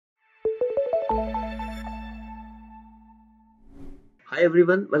Hi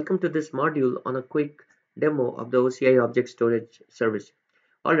everyone, welcome to this module on a quick demo of the OCI object storage service.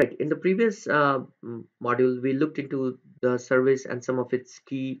 Alright, in the previous module, we looked into the service and some of its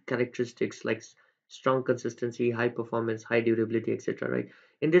key characteristics like strong consistency, high performance, high durability, etc. Right?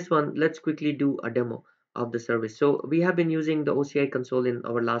 In this one, let's quickly do a demo of the service. So we have been using the OCI console in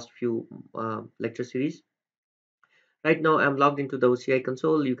our last few lecture series. Right now, I'm logged into the OCI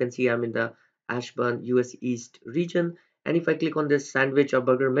console. You can see I'm in the Ashburn, US East region. And if I click on this sandwich or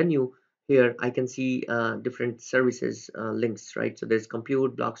burger menu here, I can see different services links, right? So there's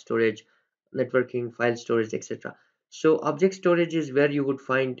compute, block storage, networking, file storage, etc. So object storage is where you would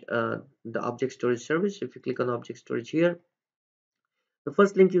find the object storage service. If you click on object storage here, the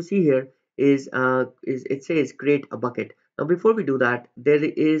first link you see here is it says create a bucket. Now before we do that, there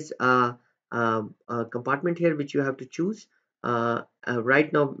is a compartment here which you have to choose.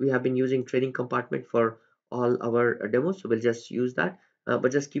 Right now we have been using training compartment for all our demos, so we'll just use that. But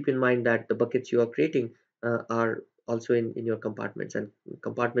just keep in mind that the buckets you are creating are also in your compartments, and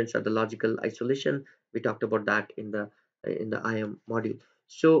compartments are the logical isolation. We talked about that in the IAM module.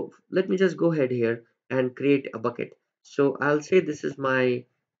 So let me just go ahead here and create a bucket. So I'll say this is my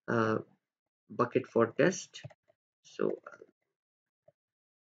uh, bucket for test. So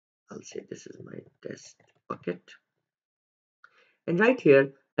I'll say this is my test bucket. And right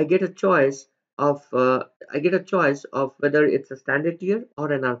here, I get a choice of whether it's a standard tier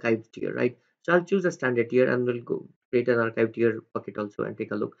or an archived tier, right? So I'll choose a standard tier and we'll go create an archive tier bucket also and take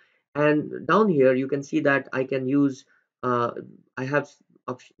a look. And down here, you can see that I can use uh, I have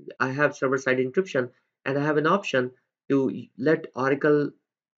I have server-side encryption, and I have an option to let Oracle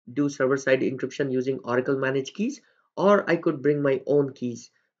do server-side encryption using Oracle managed keys, or I could bring my own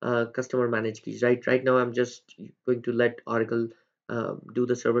keys, customer managed keys. Right now, I'm just going to let Oracle do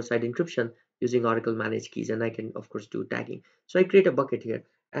the server-side encryption using Oracle managed keys, and I can of course do tagging. So I create a bucket here,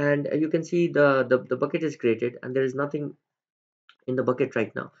 and you can see the bucket is created, and there is nothing in the bucket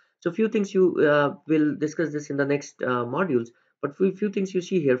right now. So few things you will discuss this in the next modules, but few things you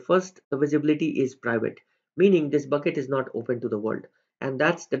see here. First, the visibility is private, meaning this bucket is not open to the world, and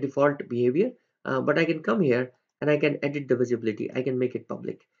that's the default behavior. But I can come here and I can edit the visibility. I can make it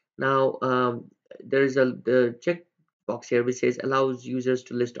public. Now there is a the check box here which says allows users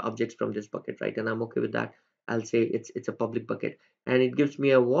to list objects from this bucket, right? And I'm okay with that. I'll say it's a public bucket, and it gives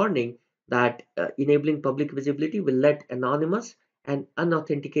me a warning that enabling public visibility will let anonymous and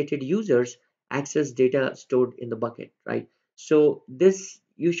unauthenticated users access data stored in the bucket, right? So this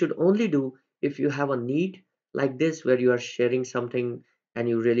you should only do if you have a need like this where you are sharing something and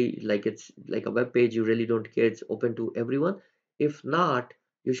you really like it's like a web page, you really don't care, it's open to everyone. If not,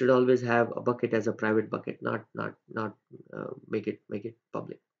 you should always have a bucket as a private bucket, not make it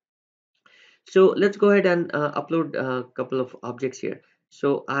public. So let's go ahead and upload a couple of objects here.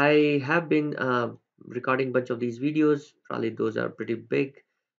 So I have been recording bunch of these videos. Probably those are pretty big.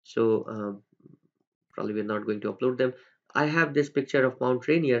 So probably we're not going to upload them. I have this picture of Mount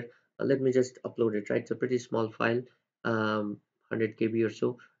Rainier. Let me just upload it, right? It's a pretty small file, 100 KB or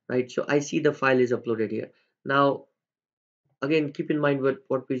so, right? So I see the file is uploaded here. Now, again, keep in mind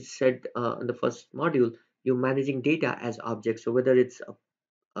what we said in the first module. You're managing data as objects. So whether it's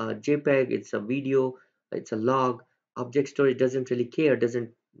JPEG, it's a video, it's a log. Object storage doesn't really care,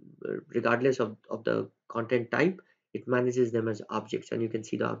 doesn't regardless of the content type, it manages them as objects, and you can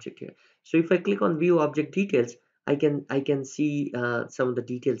see the object here. So if I click on view object details, I can see some of the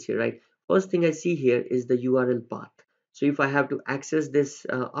details here, right? First thing I see here is the URL path. So if I have to access this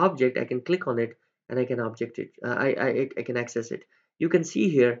object, I can click on it and I can object it. I can access it. You can see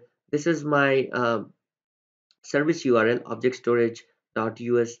here, this is my service URL object storage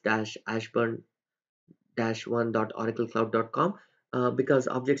us ashburn one.oraclecloud.com, because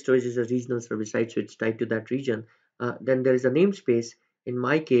object storage is a regional service, right? So it's tied to that region. Then there is a namespace. In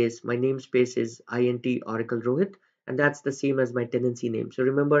my case, my namespace is int oracle rohit, and that's the same as my tenancy name. So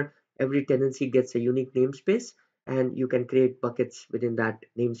remember, every tenancy gets a unique namespace, and you can create buckets within that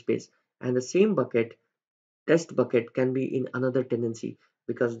namespace. And the same bucket, test bucket, can be in another tenancy,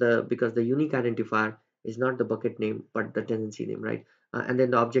 because the unique identifier is not the bucket name but the tenancy name, right? And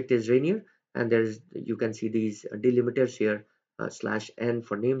then the object is Rainier, and there's you can see these delimiters here, /n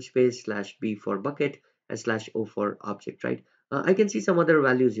for namespace, /b for bucket, and /o for object, right? I can see some other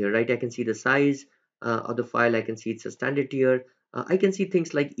values here, right? I can see the size of the file. I can see it's a standard tier. I can see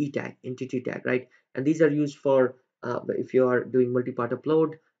things like e tag, entity tag, right? And these are used for if you are doing multi-part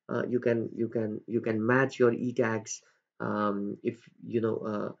upload, you can match your e tags. If you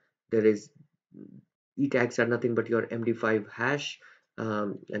know there is e tags are nothing but your MD5 hash,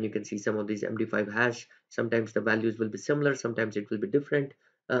 and you can see some of these MD5 hash. Sometimes the values will be similar, sometimes it will be different.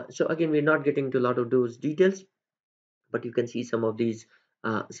 So again, we're not getting into a lot of those details, but you can see some of these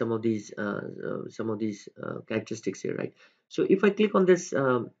characteristics here, right? So if I click on this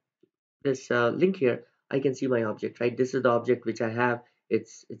link here, I can see my object, right? This is the object which I have.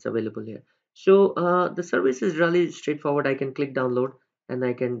 It's available here. So the service is really straightforward. I can click download, and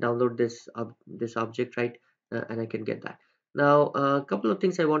I can download this object, right? And I can get that. Now a couple of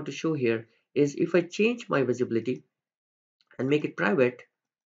things I want to show here is if I change my visibility and make it private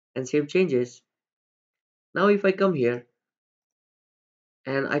and save changes. Now if I come here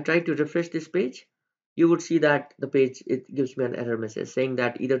and I try to refresh this page, you would see that the page, it gives me an error message saying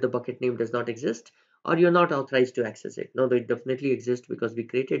that either the bucket name does not exist or you're not authorized to access it. No, it definitely exists because we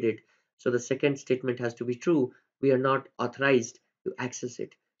created it. So the second statement has to be true. We are not authorized to access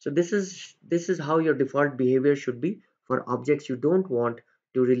it. So this is how your default behavior should be for objects you don't want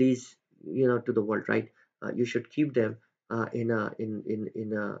to release, to the world, right? You should keep them in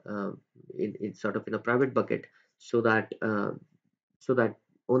sort of in a private bucket so that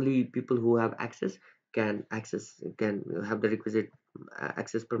only people who have access can have the requisite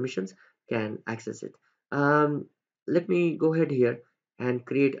access permissions can access it. um, Let me go ahead here and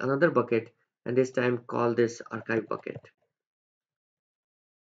create another bucket, and this time call this archive bucket.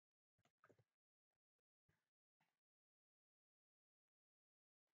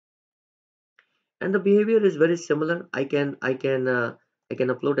 And the behavior is very similar. I can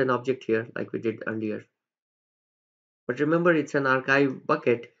upload an object here like we did earlier, but remember it's an archive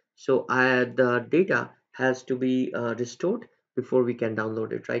bucket, so the data has to be restored before we can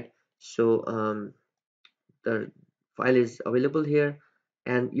download it, right? So the file is available here,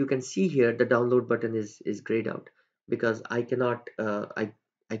 and you can see here the download button is grayed out because I cannot download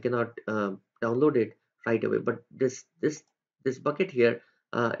it right away, but this bucket here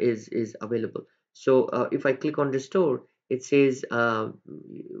is available. So if I click on restore, it says time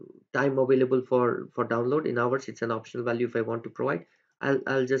available for download in hours. It's an optional value if I want to provide.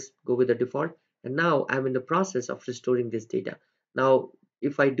 I'll just go with the default, and now I'm in the process of restoring this data. Now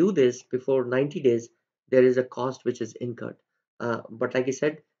if I do this before 90 days, there is a cost which is incurred. But like I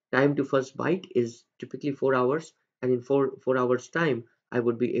said, time to first byte is typically 4 hours, and in four hours time, I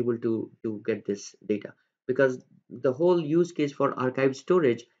would be able to get this data because the whole use case for archive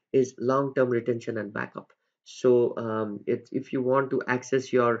storage is long-term retention and backup. So if you want to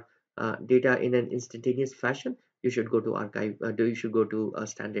access your data in an instantaneous fashion, you should go to archive. You should go to a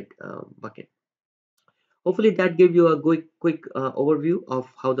standard bucket. Hopefully that gave you a quick overview of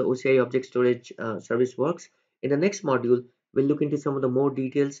how the OCI object storage service works. In the next module, we'll look into some of the more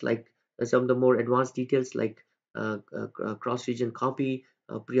details, like some of the more advanced details, like cross-region copy,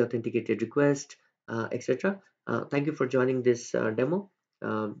 pre-authenticated request, etc. Thank you for joining this demo.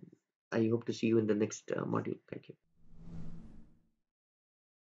 Um, I hope to see you in the next module. Thank you.